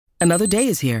Another day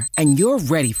is here, and you're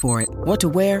ready for it. What to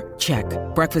wear? Check.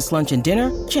 Breakfast, lunch, and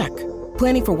dinner? Check.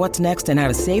 Planning for what's next and how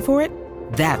to save for it?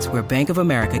 That's where Bank of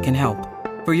America can help.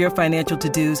 For your financial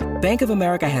to-dos, Bank of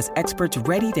America has experts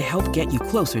ready to help get you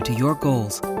closer to your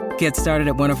goals. Get started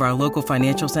at one of our local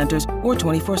financial centers or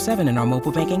 24/7 in our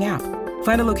mobile banking app.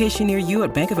 Find a location near you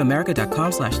at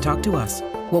bankofamerica.com/talktous.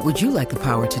 What would you like the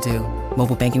power to do?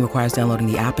 Mobile banking requires downloading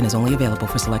the app and is only available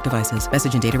for select devices.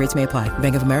 Message and data rates may apply.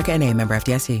 Bank of America N.A., member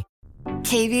FDIC.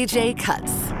 KVJ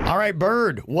Cuts. All right,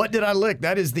 Bird, what did I lick?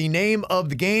 That is the name of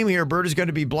the game here. Bird is going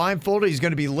to be blindfolded. He's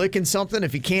going to be licking something.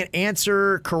 If he can't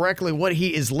answer correctly what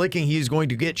he is licking, he is going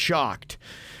to get shocked.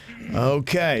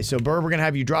 Okay, so Bird, we're going to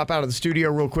have you drop out of the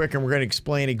studio real quick, and we're going to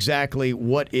explain exactly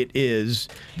what it is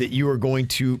that you are going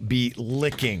to be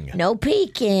licking. No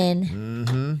peeking.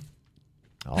 Mm-hmm.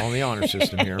 All in the honor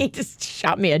system here. He just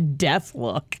shot me a death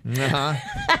look. Uh-huh.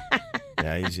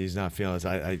 Yeah, he's not feeling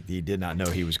this. He did not know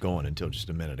he was going until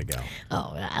just a minute ago.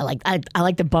 Oh, I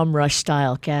like the bum rush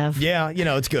style, Kev. Yeah,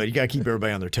 it's good. You got to keep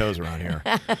everybody on their toes around here.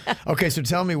 Okay, so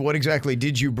tell me, what exactly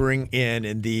did you bring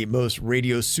in the most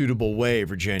radio-suitable way,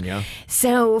 Virginia?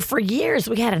 So for years,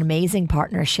 we had an amazing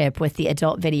partnership with the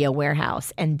Adult Video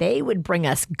Warehouse, and they would bring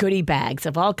us goodie bags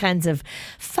of all kinds of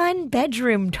fun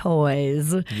bedroom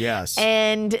toys. Yes.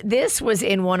 And this was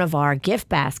in one of our gift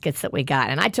baskets that we got,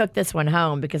 and I took this one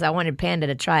home because I wanted Panda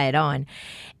to try it on.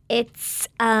 It's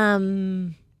a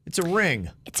ring.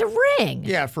 It's a ring.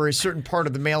 Yeah, for a certain part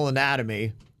of the male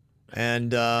anatomy.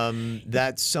 And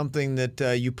that's something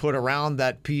that you put around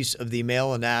that piece of the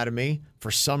male anatomy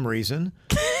for some reason.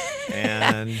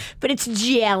 And but it's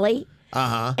jelly.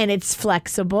 Uh-huh. And it's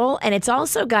flexible, and it's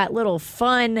also got little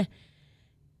fun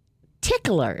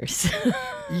ticklers.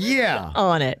 Yeah.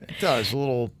 On it. It does,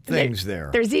 little things there.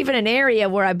 There's even an area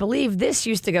where I believe this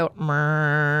used to go. Oh,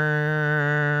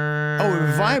 it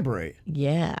would vibrate.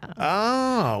 Yeah.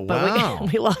 Oh, but wow.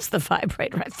 we lost the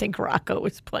vibrator. I think Rocco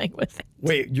was playing with it.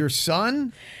 Wait, your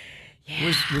son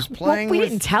was playing we with?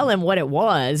 didn't tell him what it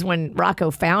was when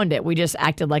Rocco found it. We just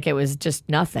acted like it was just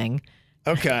nothing.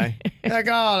 Okay. Like,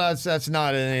 oh, that's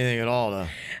not anything at all, though.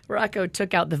 Rocco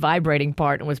took out the vibrating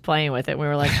part and was playing with it. We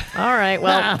were like, all right,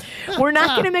 well, we're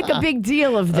not going to make a big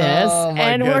deal of this,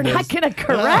 and we're not going to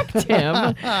correct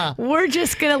him. We're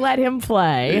just going to let him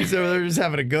play. So they're just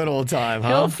having a good old time, huh?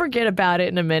 He'll forget about it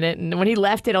in a minute. And when he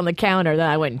left it on the counter, then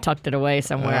I went and tucked it away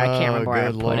somewhere. I can't remember where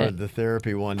I put it. The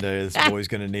therapy one day this boy's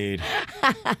going to need.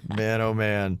 Man, oh,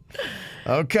 man.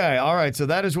 Okay, all right, so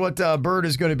that is what Bird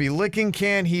is going to be licking.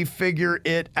 Can he figure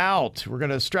it out? We're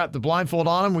going to strap the blindfold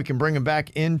on him. We can bring him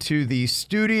back into the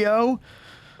studio.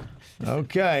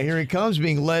 Okay, here he comes,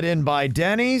 being led in by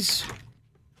Denny's.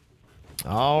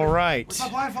 All right. Where's my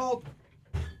blindfold?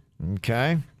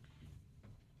 Okay.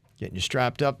 Getting you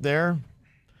strapped up there.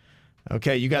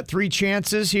 Okay, you got 3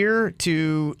 chances here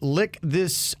to lick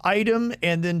this item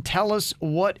and then tell us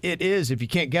what it is. If you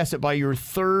can't guess it by your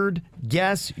 3rd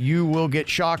guess, you will get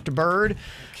shocked, Bird. Okay.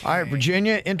 All right,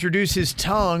 Virginia, introduce his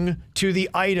tongue to the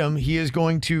item he is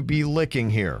going to be licking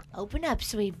here. Open up,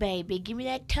 sweet baby. Give me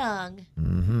that tongue.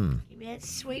 Mm-hmm. Give me that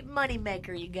sweet money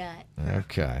maker you got.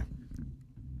 Okay.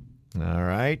 All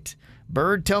right.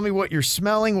 Bird, tell me what you're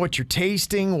smelling, what you're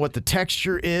tasting, what the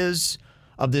texture is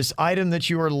of this item that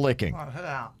you are licking.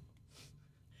 I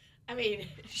mean,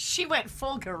 she went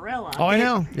full gorilla. Oh, I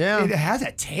know. Yeah. It has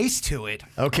a taste to it.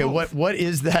 Okay, what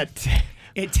is that?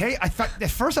 I thought at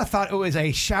first I thought it was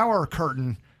a shower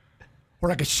curtain, or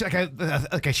like a shower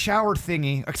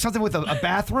thingy, like something with a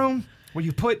bathroom where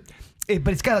you put it,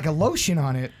 but it's got like a lotion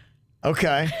on it.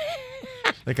 Okay,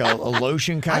 like a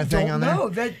lotion kind of thing on there. I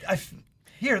don't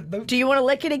know. Do you want to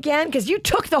lick it again? Because you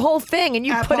took the whole thing and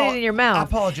you put it in your mouth. I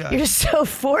apologize. You're so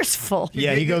forceful.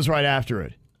 Yeah, he goes right after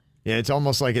it. Yeah, it's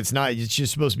almost like it's not. It's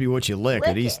just supposed to be what you lick.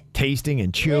 Lick He's it. tasting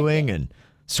and chewing and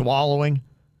swallowing.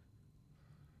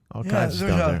 All kinds of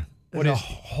stuff there. What is a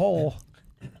hole?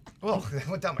 Well, it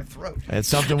went down my throat. It's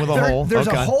something with a hole. There's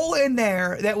okay. a hole in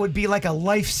there that would be like a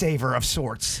lifesaver of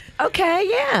sorts. Okay,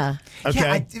 yeah.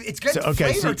 Okay. Yeah, it's got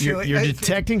flavor to it. You're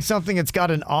detecting something that's got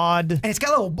an odd. And it's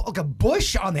got a little, like a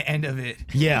bush on the end of it.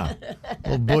 Yeah. A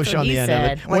little bush on the end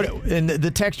of it. Like, and the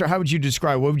texture, how would you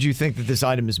describe, what would you think that this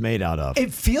item is made out of?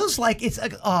 It feels like it's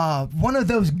like one of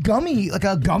those gummy, like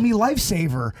a gummy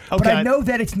lifesaver. Okay. But I know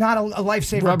that it's not a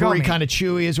lifesaver Rubbery, gummy. kind of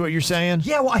chewy is what you're saying?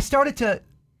 Yeah, well, I started to.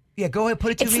 Yeah, go ahead,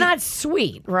 put it to me. It's not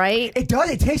sweet, right? It does.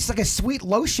 It tastes like a sweet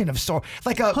lotion of sort.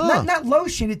 Like a not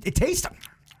lotion. It tastes.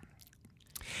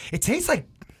 It tastes like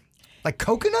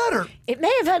coconut or. It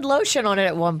may have had lotion on it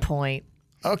at one point.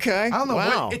 Okay. I don't know.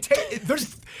 Wow.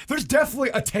 There's definitely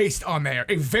a taste on there.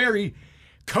 A very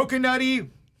coconutty,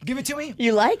 Give it to me.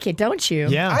 You like it, don't you?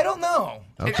 Yeah. I don't know.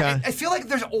 Okay. I feel like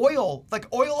there's oil of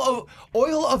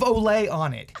Olay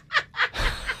on it.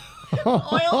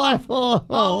 Oil of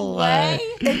Olay.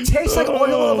 It tastes like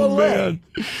oil of Olay.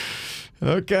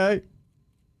 Okay.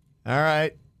 All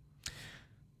right.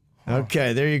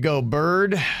 Okay, there you go,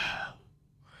 Bird.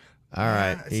 All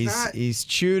right. He's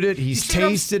chewed it. He's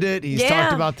tasted it. He's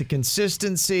talked about the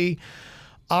consistency.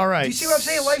 All right. Do you see what I'm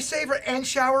saying? Lifesaver and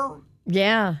shower.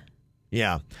 Yeah.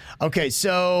 Yeah. Okay,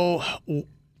 so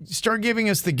start giving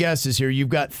us the guesses here. You've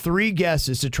got 3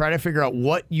 guesses to try to figure out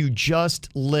what you just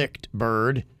licked,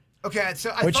 Bird. Okay,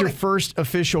 so what's your first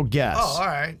official guess? Oh, all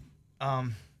right. I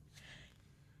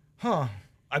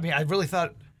mean, I really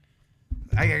thought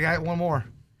I got one more.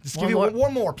 Just give me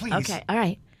one more, please. Okay, all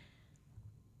right.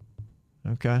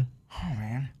 Okay. Oh,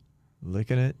 man.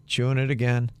 Licking it, chewing it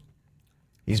again.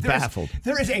 He's baffled.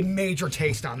 There is a major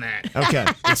taste on that. Okay.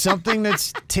 It's something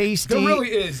that's tasty. There really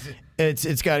is.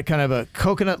 It's got kind of a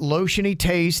coconut lotiony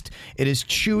taste. It is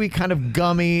chewy, kind of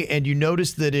gummy, and you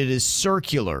notice that it is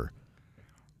circular.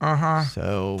 Uh-huh.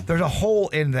 So there's a hole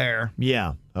in there.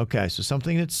 Yeah. Okay. So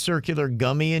something that's circular,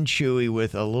 gummy, and chewy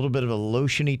with a little bit of a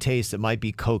lotiony taste that might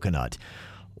be coconut.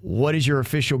 What is your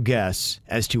official guess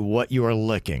as to what you are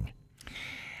licking?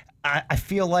 I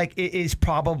feel like it is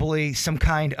probably some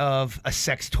kind of a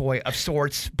sex toy of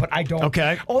sorts, but I don't.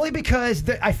 Okay. Only because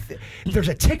there's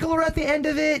a tickler at the end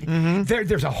of it. Mm-hmm.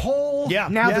 There's a hole. Yeah.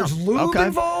 Now there's lube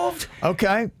involved.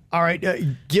 Okay. All right.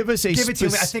 Give us a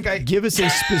give us a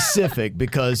specific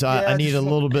because I need a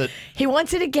little bit. He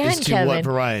wants it again, Kevin. What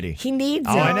variety? He needs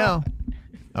it. Oh, I know.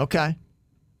 Okay.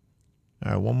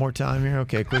 All right, one more time here.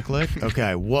 Okay, quick lick.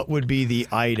 Okay, what would be the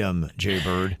item,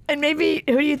 Jbird? And maybe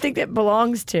who do you think that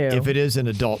belongs to? If it is an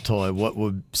adult toy, what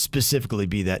would specifically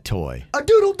be that toy? A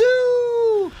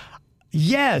doodle-doo!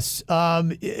 Yes.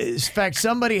 In fact,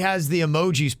 somebody has the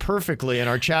emojis perfectly in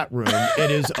our chat room.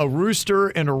 It is a rooster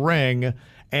and a ring,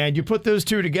 and you put those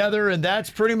two together, and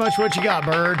that's pretty much what you got,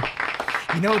 Bird.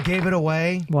 You know what gave it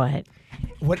away? What?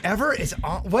 Whatever is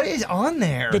on. What is on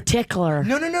there? The tickler.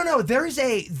 No. There's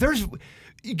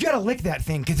you gotta lick that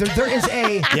thing because there is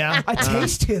a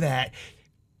taste to that.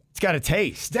 It's got a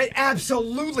taste. That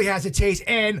absolutely has a taste,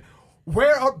 and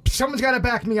someone's got to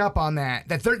back me up on that.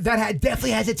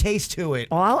 Definitely has a taste to it.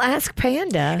 Well, I'll ask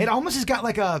Panda. It almost has got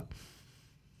like a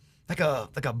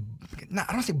not,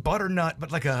 I don't say butternut,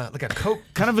 but like a Coke.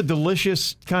 Kind of a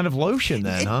delicious kind of lotion,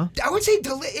 then, huh? I would say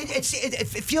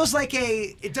it feels like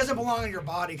it doesn't belong in your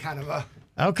body, kind of a.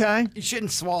 Okay. You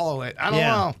shouldn't swallow it. I don't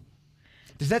know.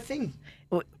 Does that thing?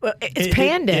 Well, it's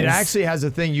Pandas. It actually has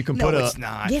a thing you can put. No, it's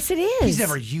not. Yes, it is. He's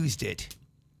never used it.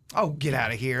 Oh, get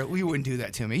out of here! You wouldn't do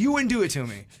that to me. You wouldn't do it to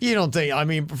me. You don't think? I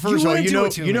mean, first of all,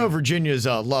 you know, Virginia's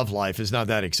love life is not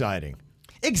that exciting.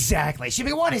 Exactly. She'd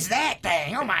be, what is that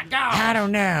thing? Oh, my God. I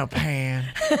don't know, Pan.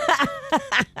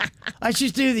 Let's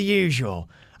just do the usual.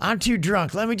 I'm too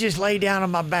drunk. Let me just lay down on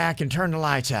my back and turn the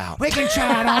lights out. We can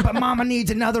try it on, but Mama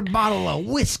needs another bottle of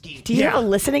whiskey. Do you have a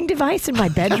listening device in my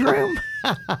bedroom?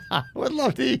 I would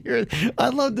love to hear it.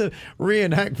 I'd love to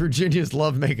reenact Virginia's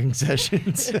lovemaking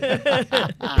sessions.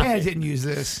 Panda didn't use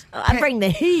this. I bring the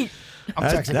heat.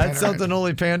 That's something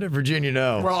only Panda and Virginia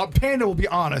know. Well, Panda will be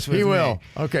honest with me. He will.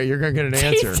 Okay, you're going to get an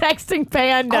answer. He's texting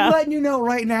Panda. I'm letting you know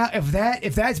right now, if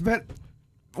that's been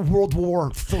World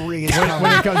War III is coming.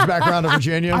 When it comes back around to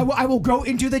Virginia? I will go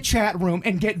into the chat room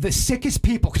and get the sickest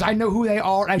people, because I know who they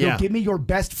are, and I go, give me your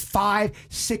best 5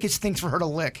 sickest things for her to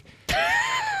lick.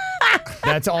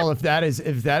 That's all. If that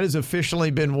has officially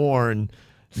been worn,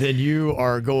 then you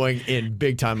are going in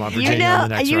big time on Virginia on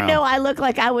the next round. You know I look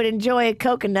like I would enjoy a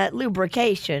coconut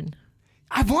lubrication.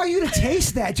 I want you to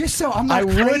taste that just so I'm not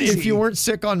crazy. I would if you weren't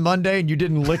sick on Monday and you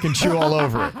didn't lick and chew all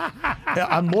over it.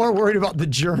 I'm more worried about the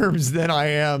germs than I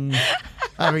am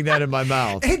having that in my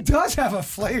mouth. It does have a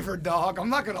flavor, dog. I'm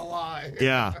not going to lie.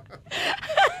 Yeah.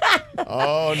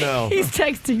 Oh, no. He's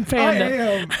texting Panda. I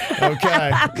am.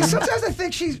 Okay. Because sometimes I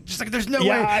think she's just like, there's no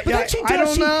way. But then she does. I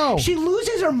don't know. She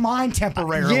loses her mind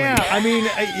temporarily. Yeah, I mean,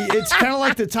 it's kind of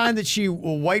like the time that she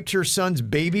wiped her son's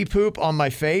baby poop on my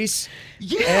face.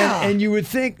 Yeah. And you would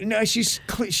think, no, she's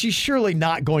surely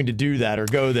not going to do that or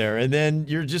go there. And then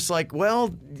you're just like,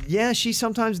 well, yeah, she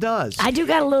sometimes does. I do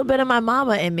got a little bit of my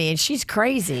mama in me, and she's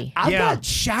crazy. I've got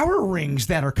shower rings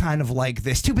that are kind of like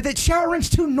this, too, but that shower ring's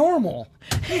too normal.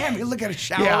 Yeah, I mean, look at a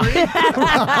shower ring.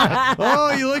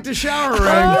 Oh, you licked a shower ring.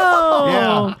 Oh,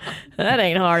 yeah. That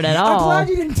ain't hard at all. I'm glad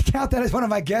you didn't count that as one of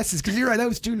my guesses, because you're right, that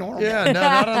was too normal. Yeah, no,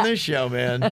 not on this show, man.